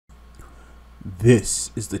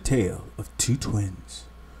This is the tale of two twins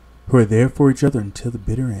who are there for each other until the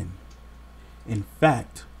bitter end. In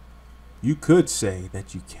fact, you could say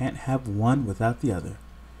that you can't have one without the other,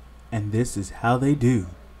 and this is how they do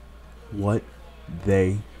what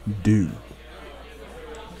they do.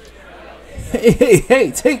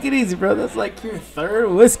 Hey, take it easy, bro. That's like your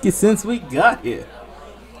third whiskey since we got here.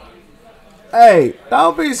 Hey,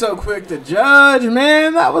 don't be so quick to judge,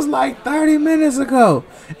 man. That was like 30 minutes ago.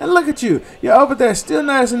 And look at you. You're over there still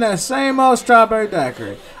nursing that same old strawberry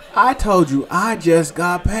daiquiri. I told you I just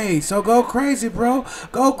got paid, so go crazy, bro.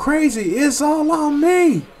 Go crazy. It's all on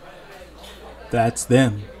me. That's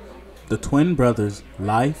them. The twin brothers,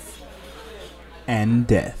 life and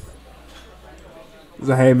death.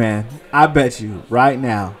 So, hey, man, I bet you right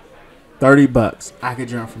now, $30, I could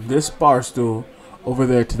jump from this bar stool over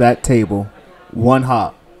there to that table. One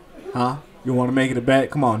hop. Huh? You want to make it a bet?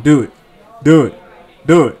 Come on, do it. Do it.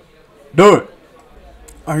 Do it. Do it.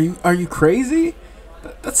 Are you crazy?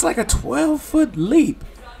 That's like a 12-foot leap.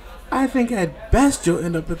 I think at best you'll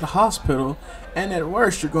end up at the hospital, and at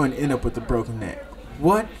worst you're going to end up with a broken neck.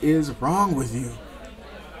 What is wrong with you?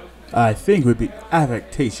 I think it would be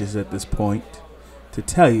advantageous at this point to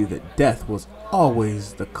tell you that death was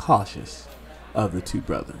always the cautious of the two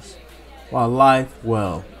brothers, while life,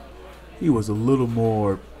 well, he was a little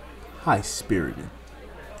more high-spirited.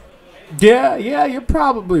 Yeah, you're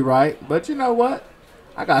probably right. But you know what?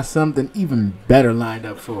 I got something even better lined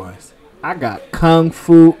up for us. I got Kung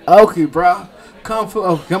Fu Oke, bro. Kung Fu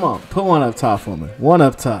Oke. Come on, put one up top for me. One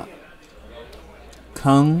up top.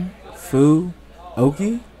 Kung Fu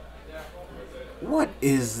Oke? What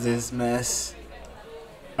is this mess?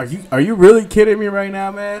 Are you really kidding me right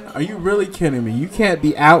now, man? Are you really kidding me? You can't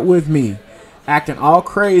be out with me acting all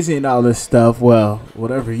crazy and all this stuff, well,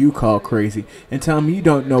 whatever you call crazy, and tell me you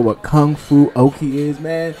don't know what Kung Fu Oke is,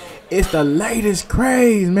 man. It's the latest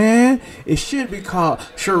craze, man. It should be called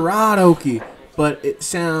Charade Oke, but it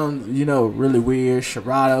sounds, really weird.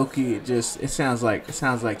 Charade Oke, it sounds like,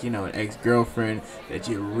 an ex-girlfriend that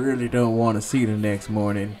you really don't want to see the next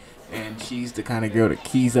morning. And she's the kind of girl that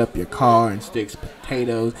keys up your car and sticks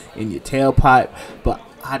potatoes in your tailpipe. But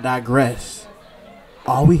I digress.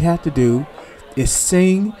 All we have to do is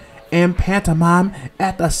sing and pantomime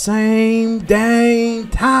at the same dang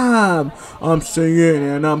time. I'm singing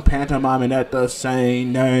and I'm pantomiming at the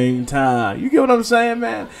same dang time. You get what I'm saying,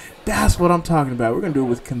 man? That's what I'm talking about. We're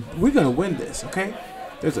gonna win this, okay?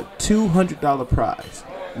 There's a $200 prize.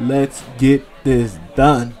 Let's get this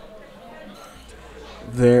done.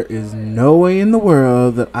 There is no way in the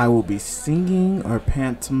world that I will be singing or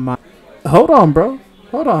pantomiming. Hold on, bro.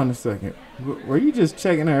 Hold on a second. Were you just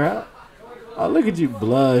checking her out? Oh, look at you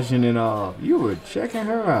blushing and all. You were checking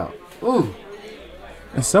her out. Ooh.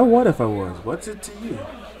 And so what if I was? What's it to you?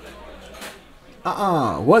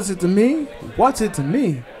 What's it to me? What's it to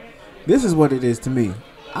me? This is what it is to me.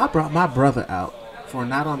 I brought my brother out for a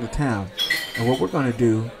night on the town. And what we're going to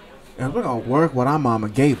do is we're going to work what our mama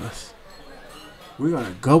gave us. We're going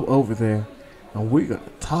to go over there and we're going to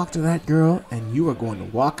talk to that girl. And you are going to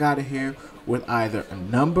walk out of here with either a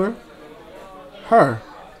number, her,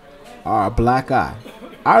 or a black eye.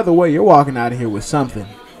 Either way, you're walking out of here with something.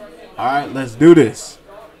 Alright, let's do this.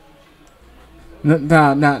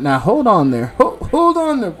 Now, hold on there. Hold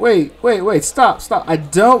on there. Wait, stop. I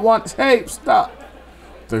don't want, hey, stop.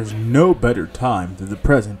 There's no better time than the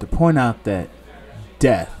present to point out that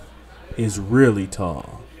death is really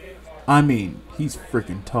tall. I mean, he's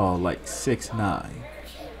freaking tall, like 6'9".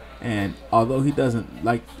 And although he doesn't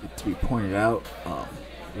like it to be pointed out,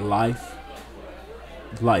 life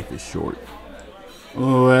is short.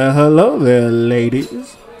 Well, hello there,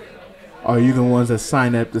 ladies. Are you the ones that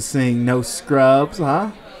signed up to sing No Scrubs,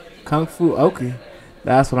 huh? Kung Fu Oke.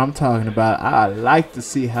 That's what I'm talking about. I like to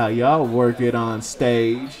see how y'all work it on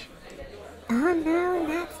stage. Oh, no,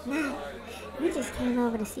 that's not. We just came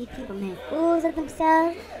over to see people make fools of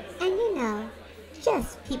themselves. And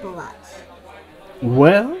just people watch.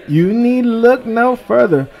 Well, you need look no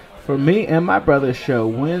further for me and my brother's show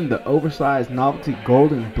win the oversized novelty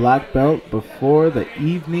golden black belt before the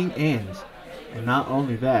evening ends. And not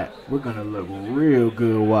only that, we're going to look real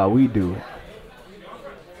good while we do it.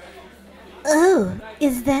 Oh,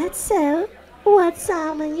 is that so? What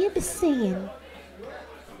song will you be singing?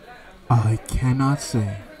 I cannot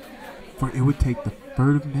say, for it would take the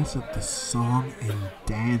furtiveness of the song and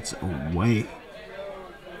dance away.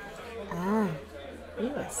 Oh,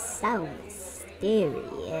 you are so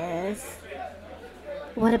mysterious.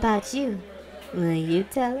 What about you? Will you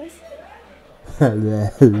tell us?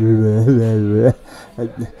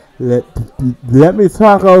 Let me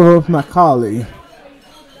talk over with my colleague.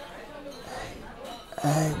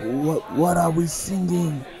 Hey, what are we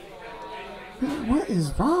singing? Man, what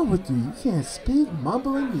is wrong with you? You can't speak,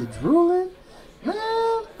 mumbling, you're drooling?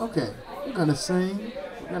 Man, okay, we're gonna sing.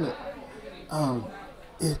 We're gonna,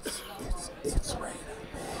 it's raining,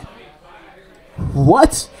 man.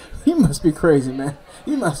 What? You must be crazy, man.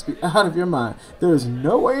 You must be out of your mind. There is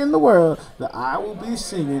no way in the world that I will be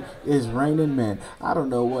singing It's Raining Men. I don't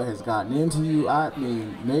know what has gotten into you. I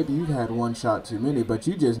mean, maybe you've had one shot too many, but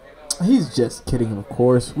he's just kidding, of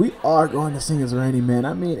course. We are going to sing It's Raining Men.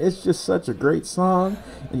 I mean, it's just such a great song,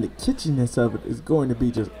 and the kitschiness of it is going to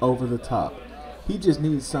be just over the top. He just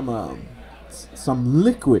needs some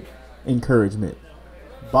liquid encouragement.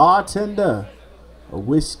 Bartender, a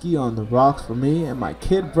whiskey on the rocks for me and my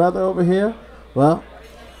kid brother over here. Well,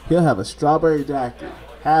 he'll have a strawberry daiquiri,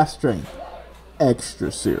 half strength, extra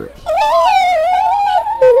syrup.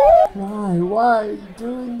 Why are you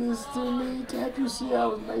doing this to me? Can't you see I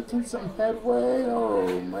was making some headway?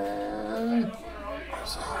 Oh, man. I'm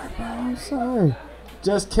sorry, bro. I'm sorry.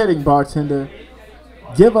 Just kidding, bartender.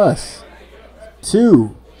 Give us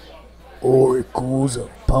 2 oracles of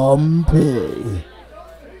Pompeii.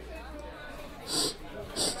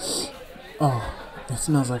 Oh, it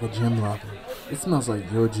smells like a gym locker. It smells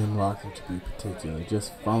like your gym locker, to be particular.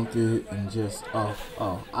 Just funky and just, I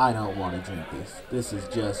don't want to drink this. This is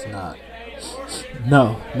just not.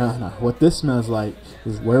 No. What this smells like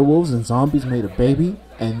is werewolves and zombies made a baby,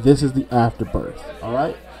 and this is the afterbirth,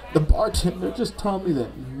 alright? The bartender just told me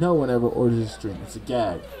that no one ever orders this drink. It's a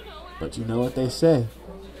gag. But you know what they say.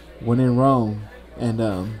 When in Rome, and,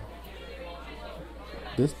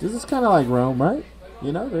 this is kind of like Rome, right?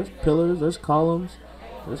 You know, there's pillars, there's columns,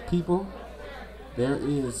 there's people. There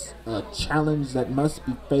is a challenge that must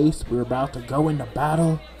be faced. We're about to go into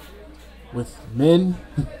battle with men.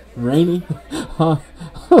 Rainy. I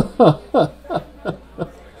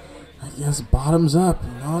guess bottoms up.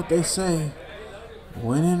 You know what they say.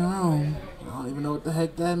 When in Rome. I don't even know what the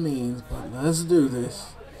heck that means, but let's do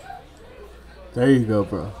this. There you go,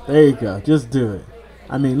 bro. There you go. Just do it.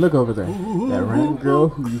 I mean, look over there. That random girl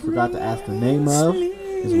who you forgot to ask the name of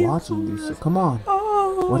is watching you, so come on.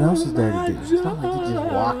 What else is there to do? It's not like you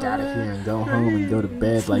just walk out of here and go home and go to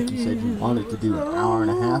bed like you said you wanted to do an hour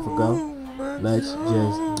and a half ago. Let's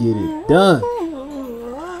just get it done.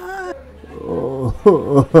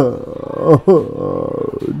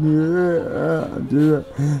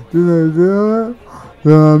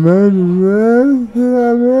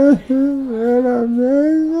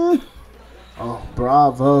 Oh,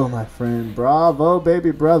 bravo, my friend. Bravo,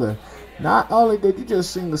 baby brother. Not only did you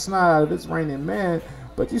just sing the snot out of It's Raining Man,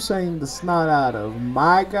 but you sang the snot out of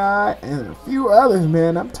My Guy and a few others,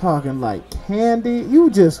 man. I'm talking like Candy.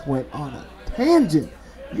 You just went on a tangent.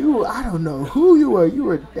 I don't know who you were. You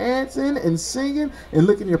were dancing and singing and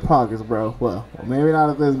looking in your pockets, bro. Well, maybe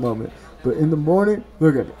not at this moment, but in the morning,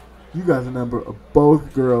 look at it. You got the number of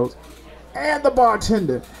both girls and the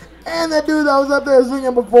bartender and the dude that was up there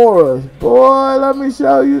singing before us. Boy, let me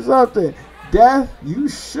show you something. Death, you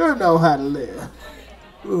sure know how to live.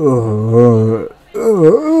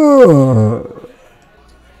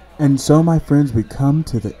 And so, my friends, we come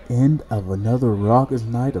to the end of another raucous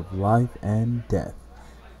night of life and death.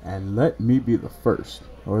 And let me be the first,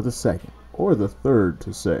 or the second, or the third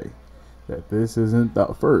to say that this isn't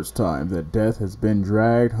the first time that death has been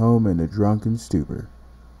dragged home in a drunken stupor.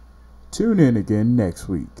 Tune in again next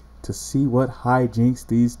week to see what hijinks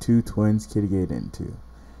these two twins could get into.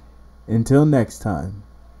 Until next time,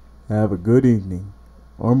 have a good evening,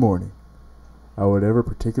 or morning, or whatever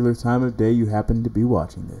particular time of day you happen to be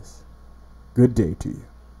watching this. Good day to you.